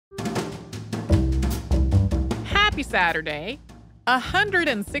Happy Saturday.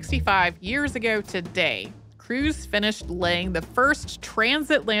 165 years ago today, crews finished laying the first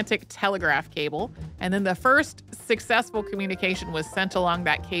transatlantic telegraph cable, and then the first successful communication was sent along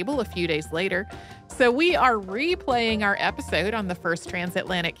that cable a few days later. So we are replaying our episode on the first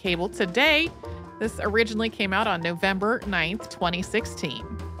transatlantic cable today. This originally came out on November 9th, 2016.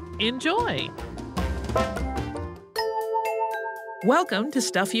 Enjoy! Welcome to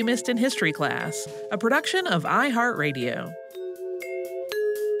Stuff You Missed in History Class, a production of iHeartRadio.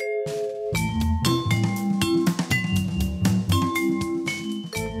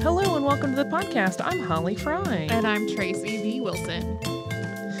 Hello and welcome to the podcast. I'm Holly Fry. And I'm Tracy V. Wilson.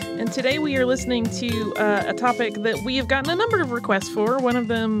 And today we are listening to a topic that we have gotten a number of requests for. One of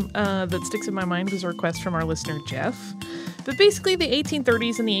them that sticks in my mind was a request from our listener, Jeff. But basically, the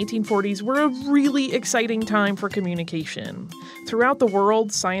 1830s and the 1840s were a really exciting time for communication. Throughout the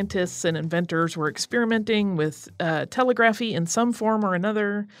world, scientists and inventors were experimenting with telegraphy in some form or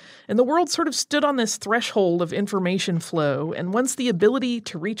another, and the world sort of stood on this threshold of information flow. And once the ability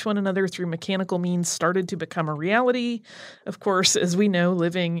to reach one another through mechanical means started to become a reality, of course, as we know,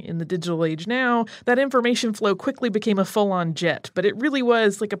 living in the digital age now, that information flow quickly became a full-on jet. But it really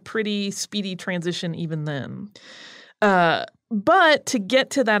was like a pretty speedy transition even then. But to get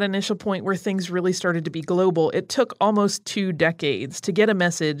to that initial point where things really started to be global, it took almost 2 decades to get a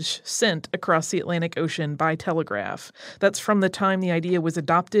message sent across the Atlantic Ocean by telegraph. That's from the time the idea was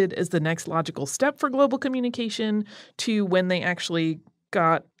adopted as the next logical step for global communication to when they actually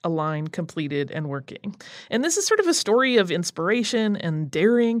got a line completed and working. And this is sort of a story of inspiration and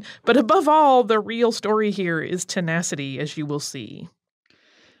daring, but above all, the real story here is tenacity, as you will see.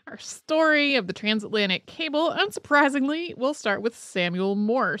 Our story of the transatlantic cable, unsurprisingly, will start with Samuel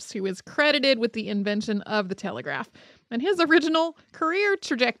Morse, who is credited with the invention of the telegraph. And his original career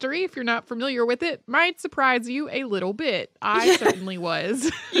trajectory, if you're not familiar with it, might surprise you a little bit. I certainly was.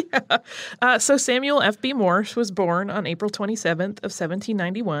 So Samuel F.B. Morse was born on April 27th of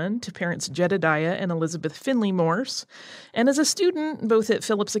 1791 to parents Jedediah and Elizabeth Finley Morse. And as a student, both at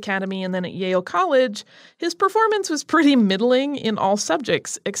Phillips Academy and then at Yale College, his performance was pretty middling in all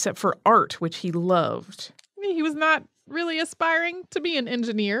subjects except for art, which he loved. He was not really aspiring to be an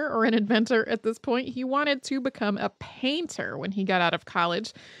engineer or an inventor at this point. He wanted to become a painter when he got out of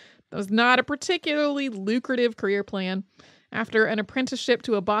college. That was not a particularly lucrative career plan. After an apprenticeship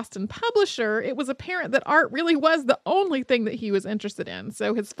to a Boston publisher, it was apparent that art really was the only thing that he was interested in.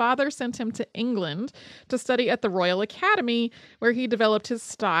 So his father sent him to England to study at the Royal Academy, where he developed his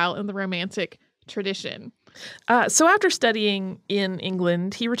style in the Romantic tradition. So after studying in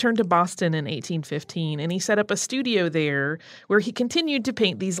England, he returned to Boston in 1815, and he set up a studio there where he continued to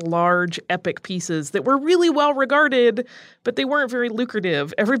paint these large, epic pieces that were really well regarded, but they weren't very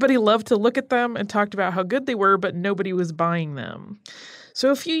lucrative. Everybody loved to look at them and talked about how good they were, but nobody was buying them. So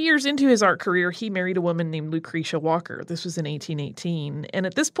a few years into his art career, he married a woman named Lucretia Walker. This was in 1818. And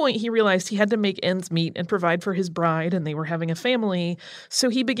at this point, he realized he had to make ends meet and provide for his bride, and they were having a family. So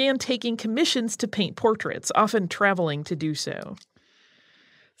he began taking commissions to paint portraits, often traveling to do so.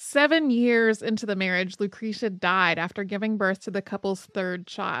 7 years into the marriage, Lucretia died after giving birth to the couple's 3rd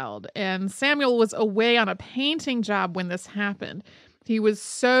child. And Samuel was away on a painting job when this happened. He was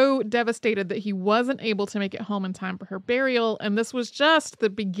so devastated that he wasn't able to make it home in time for her burial, and this was just the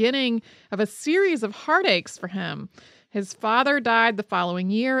beginning of a series of heartaches for him. His father died the following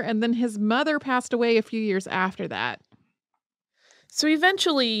year, and then his mother passed away a few years after that. So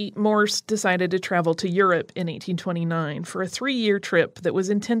eventually, Morse decided to travel to Europe in 1829 for a 3-year trip that was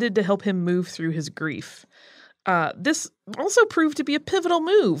intended to help him move through his grief. This also proved to be a pivotal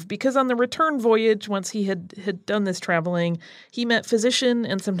move because on the return voyage, once he had done this traveling, he met physician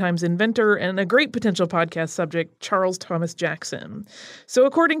and sometimes inventor and a great potential podcast subject, Charles Thomas Jackson. So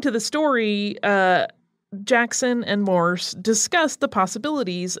according to the story, Jackson and Morse discussed the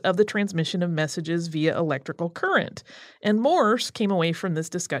possibilities of the transmission of messages via electrical current. And Morse came away from this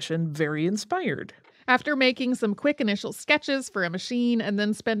discussion very inspired. After making some quick initial sketches for a machine and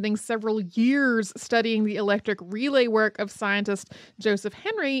then spending several years studying the electric relay work of scientist Joseph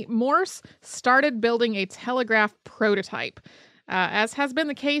Henry, Morse started building a telegraph prototype. As has been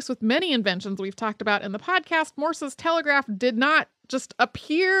the case with many inventions we've talked about in the podcast, Morse's telegraph did not just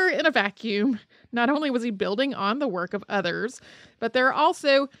appear in a vacuum. Not only was he building on the work of others, but there are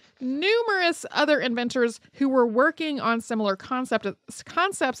also numerous other inventors who were working on similar concepts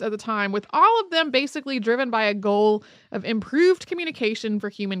at the time, with all of them basically driven by a goal of improved communication for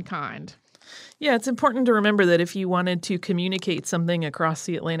humankind. Yeah, it's important to remember that if you wanted to communicate something across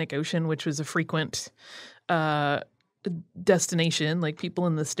the Atlantic Ocean, which was a frequent destination, like people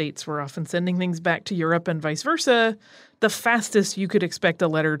in the States were often sending things back to Europe and vice versa, the fastest you could expect a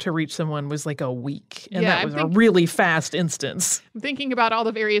letter to reach someone was like a week. And that was a really fast instance. I'm thinking about all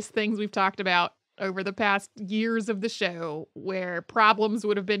the various things we've talked about over the past years of the show where problems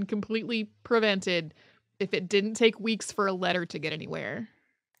would have been completely prevented if it didn't take weeks for a letter to get anywhere.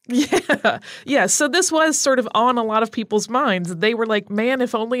 Yeah. Yeah. So this was sort of on a lot of people's minds. They were like, man,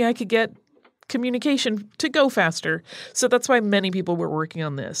 if only I could get communication to go faster. So that's why many people were working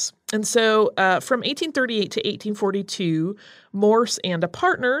on this. And so from 1838 to 1842, Morse and a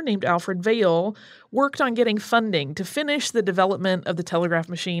partner named Alfred Vail worked on getting funding to finish the development of the telegraph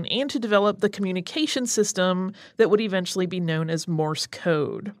machine and to develop the communication system that would eventually be known as Morse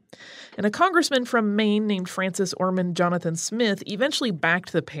code. And a congressman from Maine named Francis Ormond Jonathan Smith eventually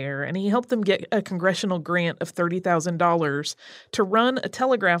backed the pair, and he helped them get a congressional grant of $30,000 to run a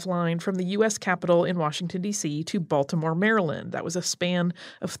telegraph line from the U.S. Capitol in Washington, D.C. to Baltimore, Maryland. That was a span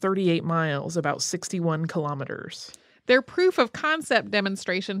of 38 miles, about 61 kilometers. Their proof of concept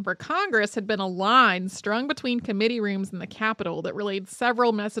demonstration for Congress had been a line strung between committee rooms in the Capitol that relayed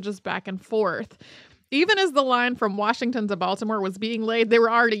several messages back and forth. Even as the line from Washington to Baltimore was being laid, they were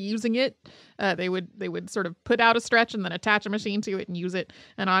already using it. They would sort of put out a stretch and then attach a machine to it and use it.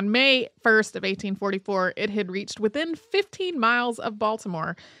 And on May 1st of 1844, it had reached within 15 miles of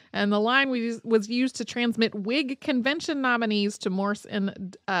Baltimore. And the line was used to transmit Whig convention nominees to Morse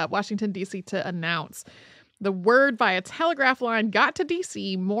in Washington, D.C. to announce. The word via telegraph line got to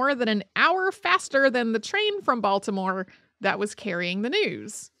D.C. more than an hour faster than the train from Baltimore that was carrying the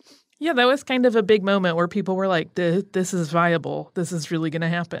news. Yeah, that was kind of a big moment where people were like, this is viable. This is really going to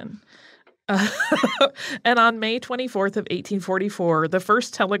happen. And on May 24th of 1844, the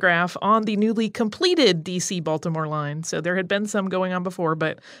first telegraph on the newly completed D.C.-Baltimore line, so there had been some going on before,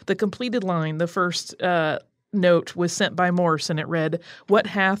 but the completed line, the first note was sent by Morse, and it read, "What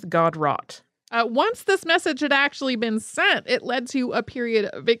hath God wrought?" Once this message had actually been sent, it led to a period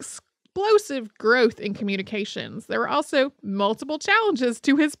of explosive growth in communications. There were also multiple challenges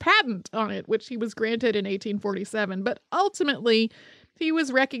to his patent on it, which he was granted in 1847, but ultimately he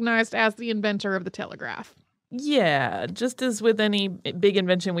was recognized as the inventor of the telegraph. Yeah, just as with any big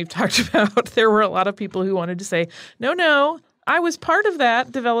invention we've talked about, there were a lot of people who wanted to say, no, I was part of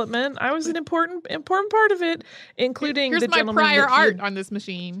that development. I was an important part of it, including Here's the gentleman. Here's my prior art on this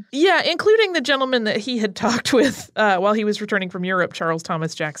machine. Yeah, including the gentleman that he had talked with while he was returning from Europe, Charles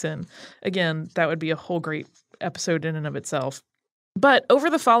Thomas Jackson. Again, that would be a whole great episode in and of itself. But over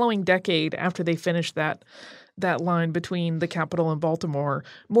the following decade, after they finished that line between the Capitol and Baltimore,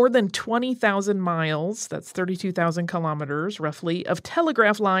 more than 20,000 miles, that's 32,000 kilometers roughly, of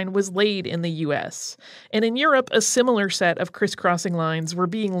telegraph line was laid in the U.S. And in Europe, a similar set of crisscrossing lines were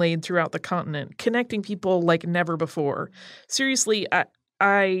being laid throughout the continent, connecting people like never before. Seriously,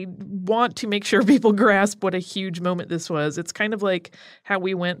 I want to make sure people grasp what a huge moment this was. It's kind of like how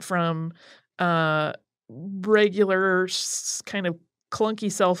we went from regular kind of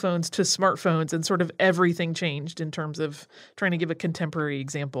clunky cell phones to smartphones, and sort of everything changed in terms of trying to give a contemporary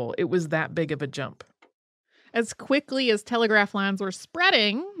example. It was that big of a jump. As quickly as telegraph lines were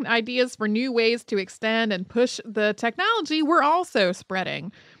spreading, ideas for new ways to extend and push the technology were also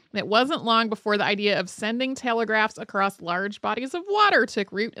spreading. It wasn't long before the idea of sending telegraphs across large bodies of water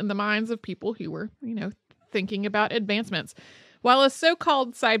took root in the minds of people who were, thinking about advancements. While a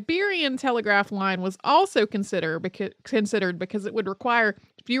so-called Siberian telegraph line was also considered because it would require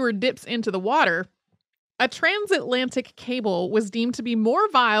fewer dips into the water, a transatlantic cable was deemed to be more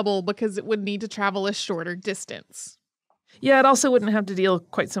viable because it would need to travel a shorter distance. Yeah, it also wouldn't have to deal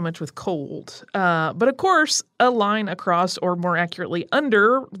quite so much with cold. But of course, a line across, or more accurately,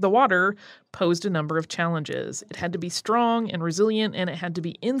 under the water posed a number of challenges. It had to be strong and resilient, and it had to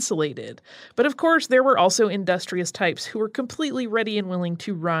be insulated. But of course, there were also industrious types who were completely ready and willing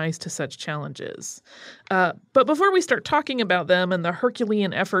to rise to such challenges. But before we start talking about them and the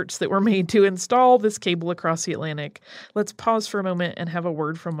Herculean efforts that were made to install this cable across the Atlantic, let's pause for a moment and have a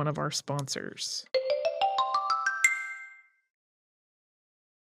word from one of our sponsors.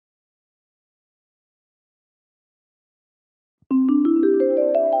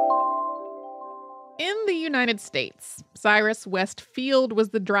 In the United States, Cyrus West Field was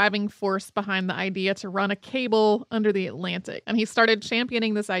the driving force behind the idea to run a cable under the Atlantic, and he started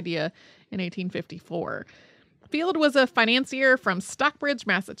championing this idea in 1854. Field was a financier from Stockbridge,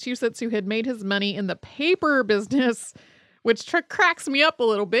 Massachusetts, who had made his money in the paper business, which cracks me up a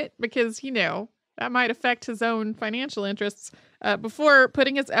little bit because, that might affect his own financial interests, before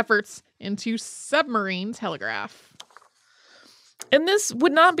putting his efforts into submarine telegraph. And this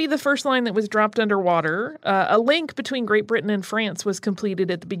would not be the first line that was dropped underwater. A link between Great Britain and France was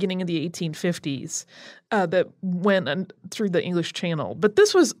completed at the beginning of the 1850s that went through the English Channel. But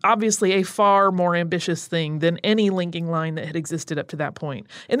this was obviously a far more ambitious thing than any linking line that had existed up to that point.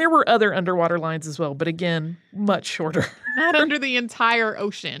 And there were other underwater lines as well, but again, much shorter. Not under the entire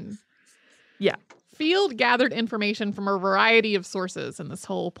ocean. Yeah. Field gathered information from a variety of sources in this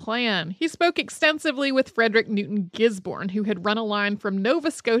whole plan. He spoke extensively with Frederick Newton Gisborne, who had run a line from Nova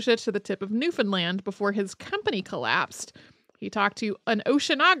Scotia to the tip of Newfoundland before his company collapsed. He talked to an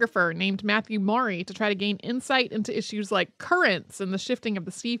oceanographer named Matthew Maury to try to gain insight into issues like currents and the shifting of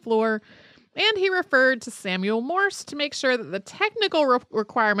the seafloor. And he referred to Samuel Morse to make sure that the technical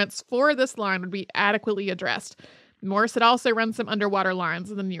requirements for this line would be adequately addressed. Morse had also run some underwater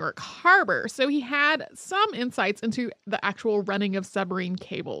lines in the New York harbor, so he had some insights into the actual running of submarine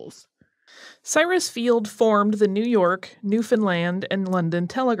cables. Cyrus Field formed the New York, Newfoundland, and London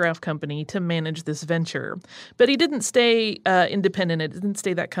Telegraph Company to manage this venture. But he didn't stay independent. It didn't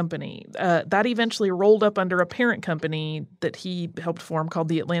stay that company. That eventually rolled up under a parent company that he helped form called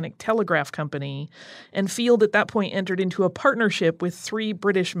the Atlantic Telegraph Company. And Field at that point entered into a partnership with 3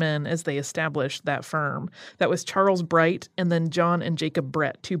 British men as they established that firm. That was Charles Bright and then John and Jacob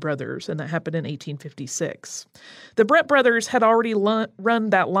Brett, 2 brothers, and that happened in 1856. The Brett brothers had already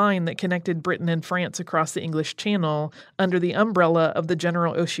run that line that connected Britain and France across the English Channel under the umbrella of the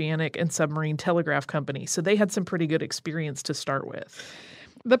General Oceanic and Submarine Telegraph Company, so they had some pretty good experience to start with.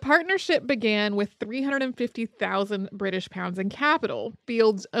 The partnership began with 350,000 British pounds in capital.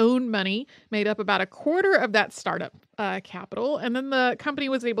 Field's own money made up about a quarter of that startup capital, and then the company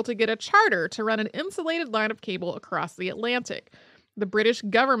was able to get a charter to run an insulated line of cable across the Atlantic. The British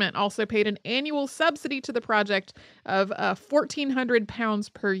government also paid an annual subsidy to the project of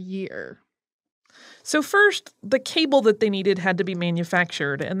 £1,400 per year. So first, the cable that they needed had to be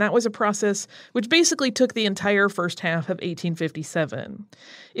manufactured, and that was a process which basically took the entire first half of 1857.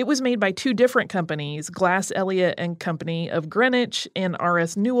 It was made by 2 different companies, Glass Elliott and Company of Greenwich and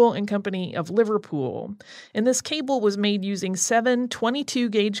R.S. Newell and Company of Liverpool. And this cable was made using 7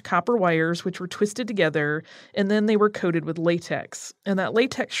 22-gauge copper wires which were twisted together, and then they were coated with latex. And that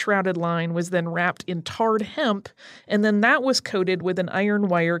latex-shrouded line was then wrapped in tarred hemp, and then that was coated with an iron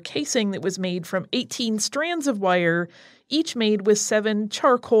wire casing that was made from 18 strands of wire, each made with 7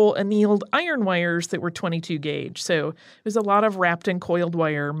 charcoal annealed iron wires that were 22 gauge. So there's a lot of wrapped and coiled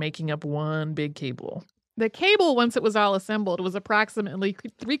wire making up one big cable. The cable, once it was all assembled, was approximately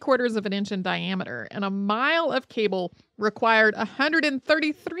 3/4 of an inch in diameter, and a mile of cable required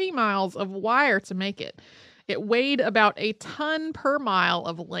 133 miles of wire to make it. It weighed about a ton per mile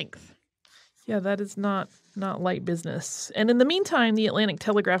of length. Yeah, that is not light business. And in the meantime, the Atlantic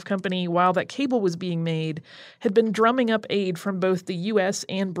Telegraph Company, while that cable was being made, had been drumming up aid from both the U.S.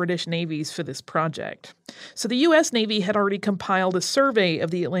 and British navies for this project. So the U.S. Navy had already compiled a survey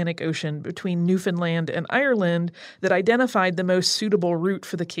of the Atlantic Ocean between Newfoundland and Ireland that identified the most suitable route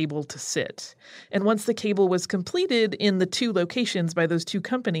for the cable to sit. And once the cable was completed in the 2 locations by those 2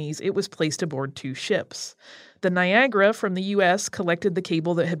 companies, it was placed aboard 2 ships. The Niagara from the U.S. collected the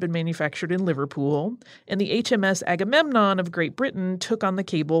cable that had been manufactured in Liverpool, and the HMS Agamemnon of Great Britain took on the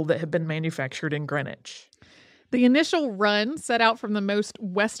cable that had been manufactured in Greenwich. The initial run set out from the most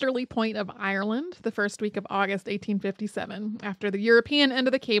westerly point of Ireland the first week of August 1857, after the European end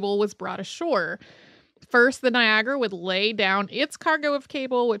of the cable was brought ashore. First, the Niagara would lay down its cargo of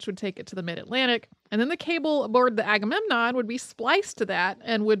cable, which would take it to the mid-Atlantic, and then the cable aboard the Agamemnon would be spliced to that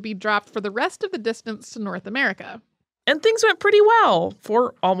and would be dropped for the rest of the distance to North America. And things went pretty well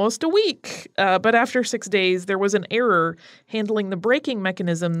for almost a week. But after 6 days, there was an error handling the braking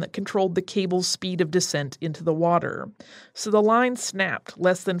mechanism that controlled the cable's speed of descent into the water. So the line snapped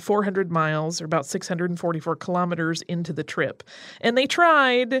less than 400 miles, or about 644 kilometers into the trip. And they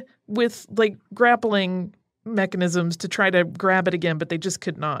tried with grappling mechanisms to try to grab it again, but they just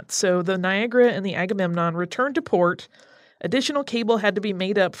could not. So the Niagara and the Agamemnon returned to port. Additional cable had to be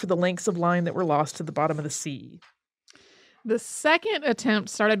made up for the lengths of line that were lost to the bottom of the sea. The second attempt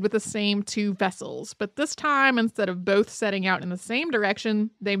started with the same 2 vessels, but this time, instead of both setting out in the same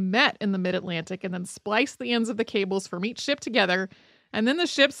direction, they met in the mid-Atlantic and then spliced the ends of the cables from each ship together, and then the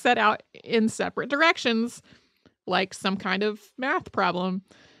ships set out in separate directions, like some kind of math problem.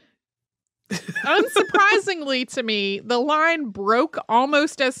 Unsurprisingly to me, the line broke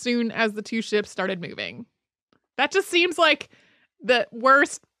almost as soon as the 2 ships started moving. That just seems like the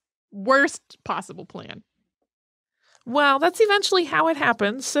worst possible plan. Well, that's eventually how it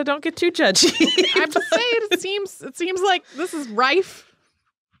happens, so don't get too judgy. I'm just saying, it seems like this is rife.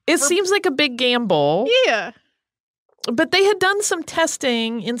 It seems like a big gamble. Yeah. But they had done some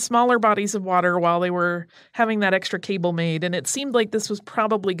testing in smaller bodies of water while they were having that extra cable made, and it seemed like this was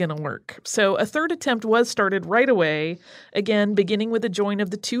probably going to work. So a third attempt was started right away, again, beginning with a join of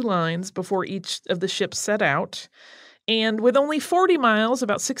the two lines before each of the ships set out. And with only 40 miles,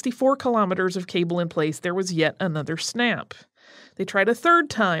 about 64 kilometers of cable in place, there was yet another snap. They tried a third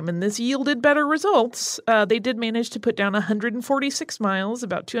time, and this yielded better results. They did manage to put down 146 miles,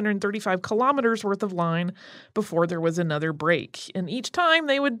 about 235 kilometers worth of line, before there was another break. And each time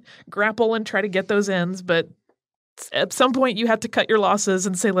they would grapple and try to get those ends, but at some point you had to cut your losses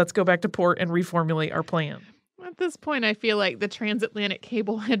and say, let's go back to port and reformulate our plan. At this point, I feel like the transatlantic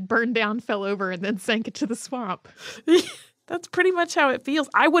cable had burned down, fell over, and then sank into the swamp. That's pretty much how it feels.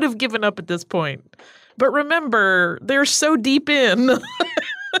 I would have given up at this point. But remember, they're so deep in.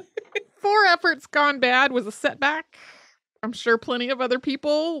 4 efforts gone bad was a setback. I'm sure plenty of other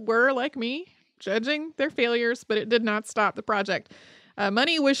people were, like me, judging their failures, but it did not stop the project.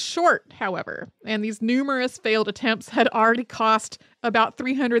 Money was short, however, and these numerous failed attempts had already cost about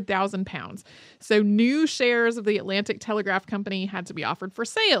 £300,000. So new shares of the Atlantic Telegraph Company had to be offered for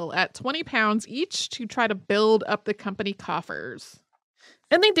sale at £20 each to try to build up the company coffers.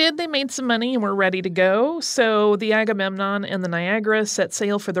 And they did. They made some money and were ready to go. So the Agamemnon and the Niagara set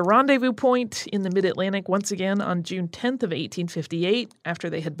sail for the rendezvous point in the mid-Atlantic once again on June 10th of 1858, after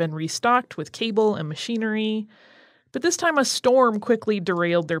they had been restocked with cable and machinery. But this time a storm quickly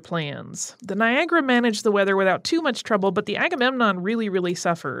derailed their plans. The Niagara managed the weather without too much trouble, but the Agamemnon really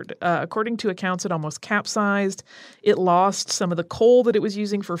suffered. According to accounts, it almost capsized. It lost some of the coal that it was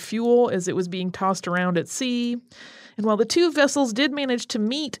using for fuel as it was being tossed around at sea. And while the two vessels did manage to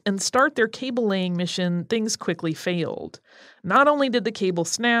meet and start their cable-laying mission, things quickly failed. Not only did the cable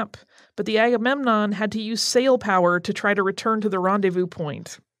snap, but the Agamemnon had to use sail power to try to return to the rendezvous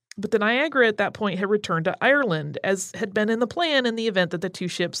point. But the Niagara at that point had returned to Ireland, as had been in the plan in the event that the two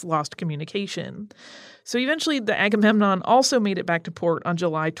ships lost communication. So eventually the Agamemnon also made it back to port on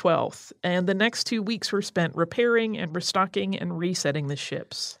July 12th, and the next 2 weeks were spent repairing and restocking and resetting the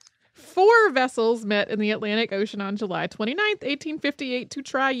ships. 4 vessels met in the Atlantic Ocean on July 29th, 1858 to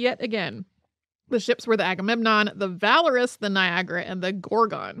try yet again. The ships were the Agamemnon, the Valorous, the Niagara, and the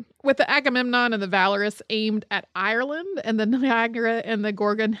Gorgon. With the Agamemnon and the Valorous aimed at Ireland, and the Niagara and the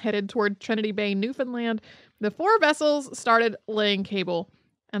Gorgon headed toward Trinity Bay, Newfoundland, the 4 vessels started laying cable.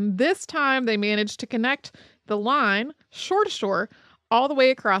 And this time they managed to connect the line, shore to shore, all the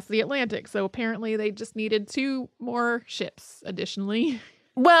way across the Atlantic. So apparently they just needed 2 more ships additionally.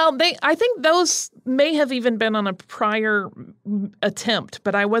 Well, I think those may have even been on a prior attempt,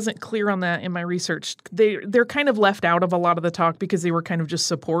 but I wasn't clear on that in my research. They're kind of left out of a lot of the talk because they were kind of just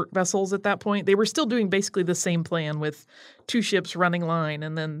support vessels at that point. They were still doing basically the same plan with 2 ships running line,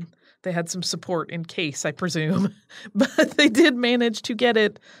 and then they had some support in case, I presume. But they did manage to get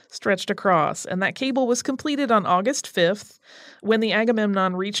it stretched across, and that cable was completed on August 5th. When the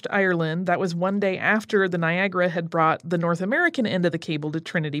Agamemnon reached Ireland, that was 1 day after the Niagara had brought the North American end of the cable to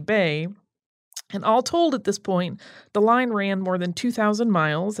Trinity Bay. And all told at this point, the line ran more than 2,000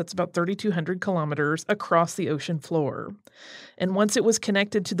 miles, that's about 3,200 kilometers, across the ocean floor. And once it was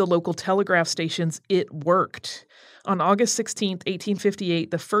connected to the local telegraph stations, it worked. On August 16th,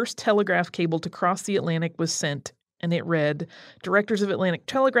 1858, the first telegraph cable to cross the Atlantic was sent, and it read, Directors of Atlantic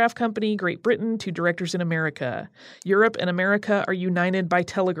Telegraph Company, Great Britain, to Directors in America. Europe and America are united by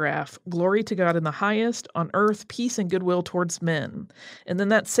telegraph. Glory to God in the highest, on earth, peace and goodwill towards men. And then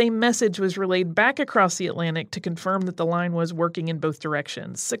that same message was relayed back across the Atlantic to confirm that the line was working in both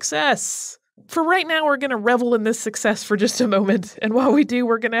directions. Success! For right now, we're going to revel in this success for just a moment. And while we do,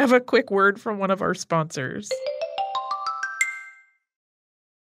 we're going to have a quick word from one of our sponsors.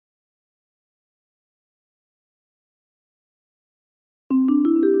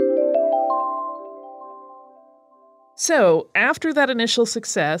 So, after that initial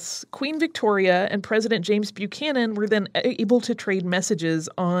success, Queen Victoria and President James Buchanan were then able to trade messages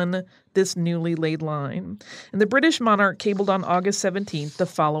on this newly laid line. And the British monarch cabled on August 17th the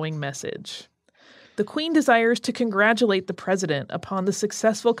following message. The Queen desires to congratulate the President upon the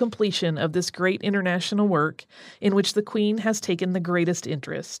successful completion of this great international work in which the Queen has taken the greatest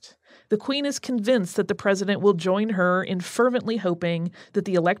interest. The Queen is convinced that the President will join her in fervently hoping that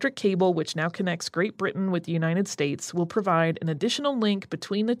the electric cable which now connects Great Britain with the United States will provide an additional link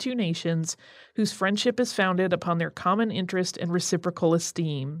between the two nations whose friendship is founded upon their common interest and reciprocal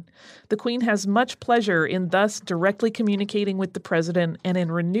esteem. The Queen has much pleasure in thus directly communicating with the President and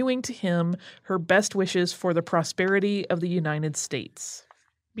in renewing to him her best wishes for the prosperity of the United States.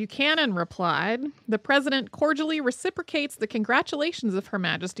 Buchanan replied, "The president cordially reciprocates the congratulations of Her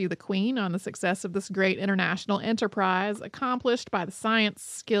Majesty the Queen on the success of this great international enterprise accomplished by the science,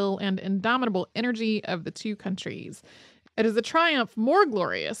 skill, and indomitable energy of the two countries. It is a triumph more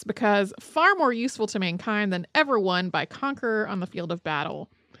glorious because far more useful to mankind than ever won by conqueror on the field of battle.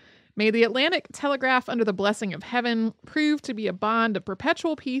 May the Atlantic Telegraph, under the blessing of heaven, prove to be a bond of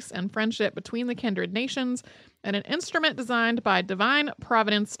perpetual peace and friendship between the kindred nations, and an instrument designed by divine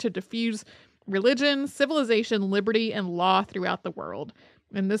providence to diffuse religion, civilization, liberty, and law throughout the world.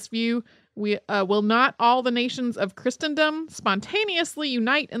 In this view, we will not all the nations of Christendom spontaneously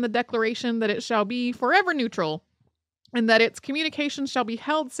unite in the declaration that it shall be forever neutral, and that its communications shall be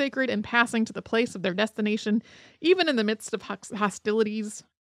held sacred in passing to the place of their destination, even in the midst of hostilities."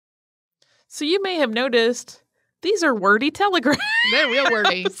 So you may have noticed these are wordy telegrams. They're real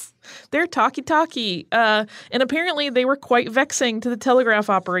wordy. They're talky-talky. And apparently they were quite vexing to the telegraph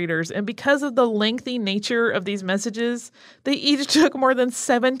operators. And because of the lengthy nature of these messages, they each took more than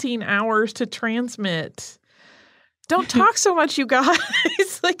 17 hours to transmit. Don't talk so much, you guys.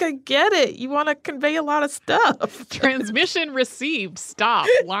 Like, I get it. You want to convey a lot of stuff. Transmission received. Stop.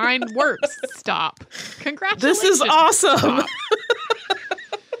 Line works. Stop. Congratulations. This is awesome. Stop.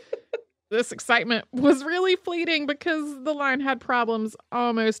 This excitement was really fleeting because the line had problems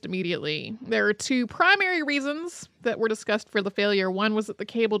almost immediately. There are two primary reasons that were discussed for the failure. One was that the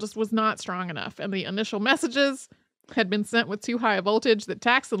cable just was not strong enough, and the initial messages had been sent with too high a voltage that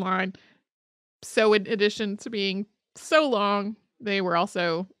taxed the line. So in addition to being so long, they were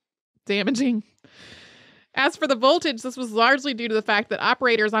also damaging. As for the voltage, this was largely due to the fact that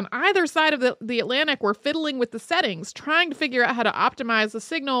operators on either side of the Atlantic were fiddling with the settings, trying to figure out how to optimize the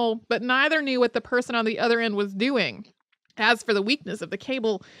signal, but neither knew what the person on the other end was doing. As for the weakness of the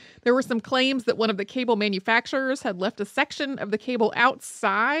cable, there were some claims that one of the cable manufacturers had left a section of the cable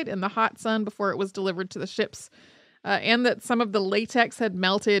outside in the hot sun before it was delivered to the ships, and that some of the latex had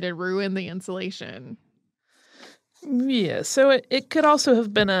melted and ruined the insulation. Yeah, so it could also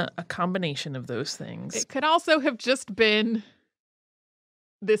have been a combination of those things. It could also have just been,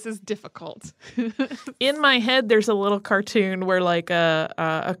 this is difficult. In my head, there's a little cartoon where like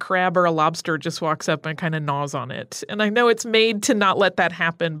a crab or a lobster just walks up and kind of gnaws on it. And I know it's made to not let that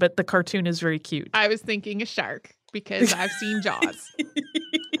happen, but the cartoon is very cute. I was thinking a shark because I've seen Jaws.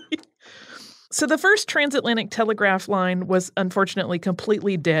 So the first transatlantic telegraph line was unfortunately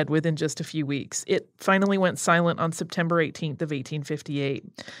completely dead within just a few weeks. It finally went silent on September 18th of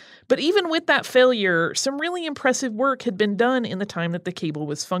 1858. But even with that failure, some really impressive work had been done in the time that the cable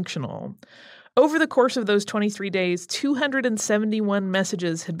was functional. Over the course of those 23 days, 271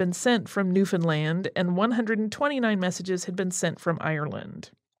 messages had been sent from Newfoundland and 129 messages had been sent from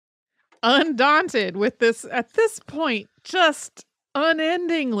Ireland. Undaunted with this, at this point, just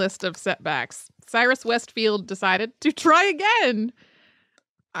unending list of setbacks, Cyrus Westfield decided to try again.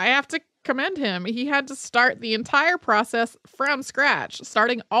 I have to commend him. He had to start the entire process from scratch,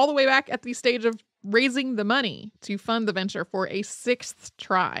 starting all the way back at the stage of raising the money to fund the venture for a sixth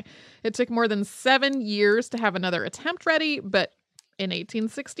try. It took more than 7 years to have another attempt ready, but in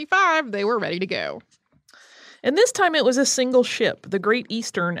 1865, they were ready to go. And this time it was a single ship, the Great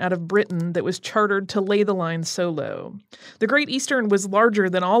Eastern, out of Britain, that was chartered to lay the line solo. The Great Eastern was larger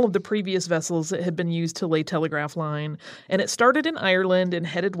than all of the previous vessels that had been used to lay telegraph line, and it started in Ireland and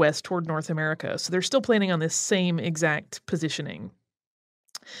headed west toward North America. So they're still planning on this same exact positioning.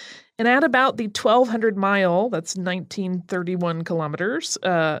 And at about the 1,200 mile, that's 1931 kilometer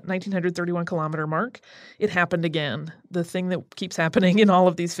mark, it happened again. The thing that keeps happening in all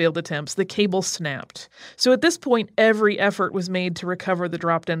of these failed attempts, the cable snapped. So at this point, every effort was made to recover the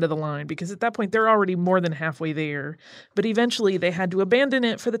dropped end of the line, because at that point, they're already more than halfway there. But eventually, they had to abandon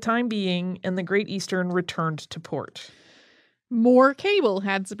it for the time being, and the Great Eastern returned to port. More cable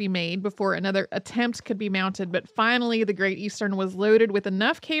had to be made before another attempt could be mounted, but finally the Great Eastern was loaded with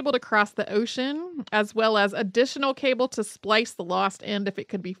enough cable to cross the ocean, as well as additional cable to splice the lost end if it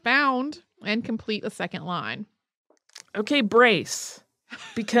could be found, and complete a second line. Okay, brace.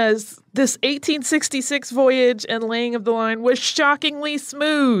 Because this 1866 voyage and laying of the line was shockingly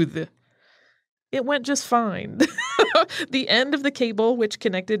smooth. It went just fine. The end of the cable, which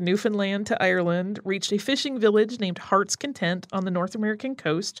connected Newfoundland to Ireland, reached a fishing village named Heart's Content on the North American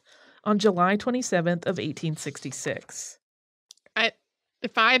coast on July 27th of 1866.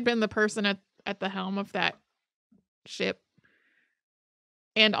 If I had been the person at the helm of that ship,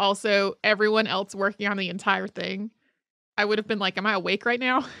 and also everyone else working on the entire thing, I would have been like, am I awake right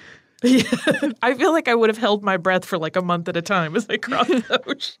now? Yeah, I feel like I would have held my breath for like a month at a time as I crossed the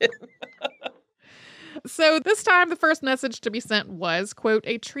ocean. So this time, the first message to be sent was, quote,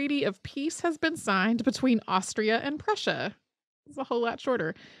 a treaty of peace has been signed between Austria and Prussia. It's a whole lot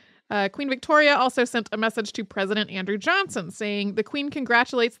shorter. Queen Victoria also sent a message to President Andrew Johnson saying the Queen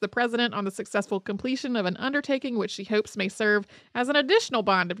congratulates the President on the successful completion of an undertaking which she hopes may serve as an additional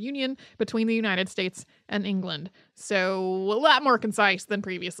bond of union between the United States and England. So a lot more concise than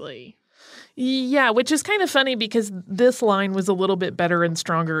previously. Yeah, which is kind of funny because this line was a little bit better and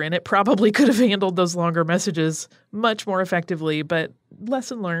stronger, and it probably could have handled those longer messages much more effectively, but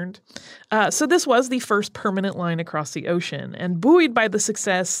lesson learned. So this was the first permanent line across the ocean, and buoyed by the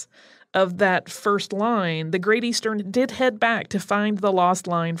success of that first line, the Great Eastern did head back to find the lost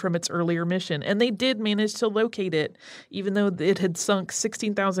line from its earlier mission, and they did manage to locate it, even though it had sunk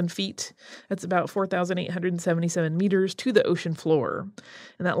 16,000 feet. That's about 4,877 meters to the ocean floor.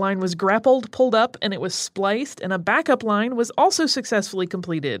 And that line was grappled, pulled up, and it was spliced, and a backup line was also successfully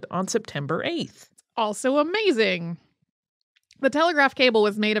completed on September 8th. Also amazing. The telegraph cable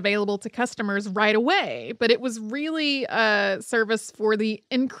was made available to customers right away, but it was really a service for the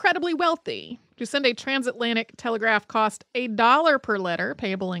incredibly wealthy. To send a transatlantic telegraph cost $1 per letter,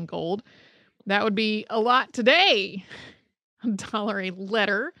 payable in gold. That would be a lot today. $1 a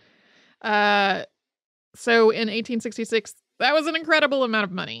letter. So in 1866, that was an incredible amount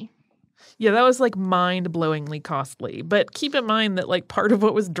of money. Yeah, that was like mind-blowingly costly. But keep in mind that like part of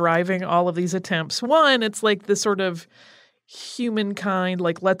what was driving all of these attempts, one, it's like the sort of humankind,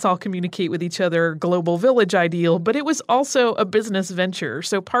 like let's all communicate with each other, global village ideal, but it was also a business venture.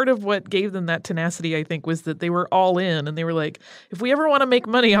 So part of what gave them that tenacity, I think, was that they were all in and they were like, if we ever want to make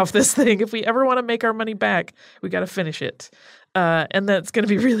money off this thing, if we ever want to make our money back, we got to finish it. And that's going to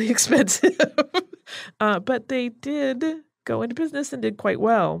be really expensive. But they did go into business and did quite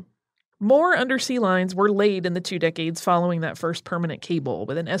well. More undersea lines were laid in the 2 decades following that first permanent cable,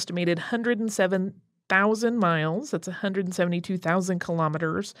 with an estimated 107,000 miles, that's 172,000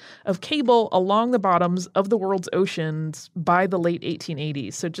 kilometers, of cable along the bottoms of the world's oceans by the late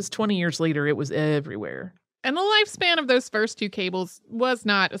 1880s. So just 20 years later, it was everywhere. And the lifespan of those first 2 cables was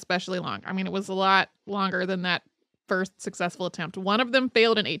not especially long. I mean, it was a lot longer than that first successful attempt. One of them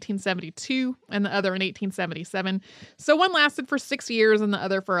failed in 1872 and the other in 1877. So one lasted for 6 years and the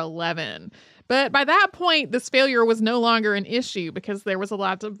other for 11. But by that point, this failure was no longer an issue because there was a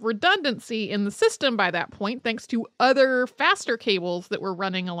lot of redundancy in the system by that point, thanks to other faster cables that were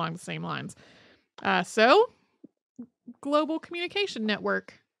running along the same lines. So global communication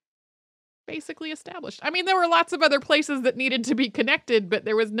network basically established. I mean, there were lots of other places that needed to be connected, but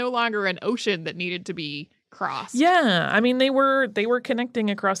there was no longer an ocean that needed to be crossed. Yeah, I mean, they were connecting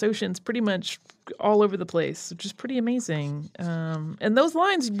across oceans pretty much all over the place, which is pretty amazing. And those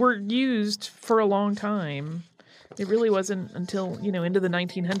lines were used for a long time. It really wasn't until, into the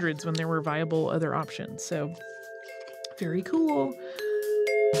 1900s when there were viable other options. So very cool.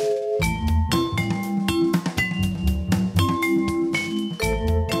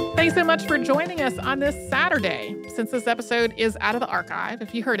 Thanks so much for joining us on this Saturday. Since this episode is out of the archive,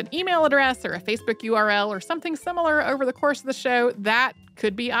 if you heard an email address or a Facebook URL or something similar over the course of the show, that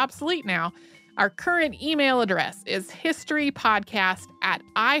could be obsolete now. Our current email address is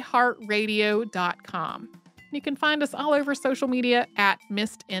historypodcast@iHeartRadio.com. You can find us all over social media at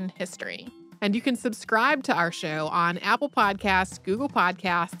Missed in History. And you can subscribe to our show on Apple Podcasts, Google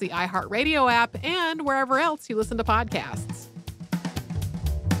Podcasts, the iHeartRadio app, and wherever else you listen to podcasts.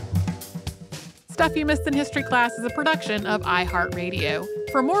 Stuff You Missed in History Class is a production of iHeartRadio.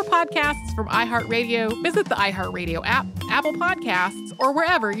 For more podcasts from iHeartRadio, visit the iHeartRadio app, Apple Podcasts, or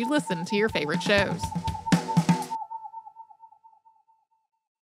wherever you listen to your favorite shows.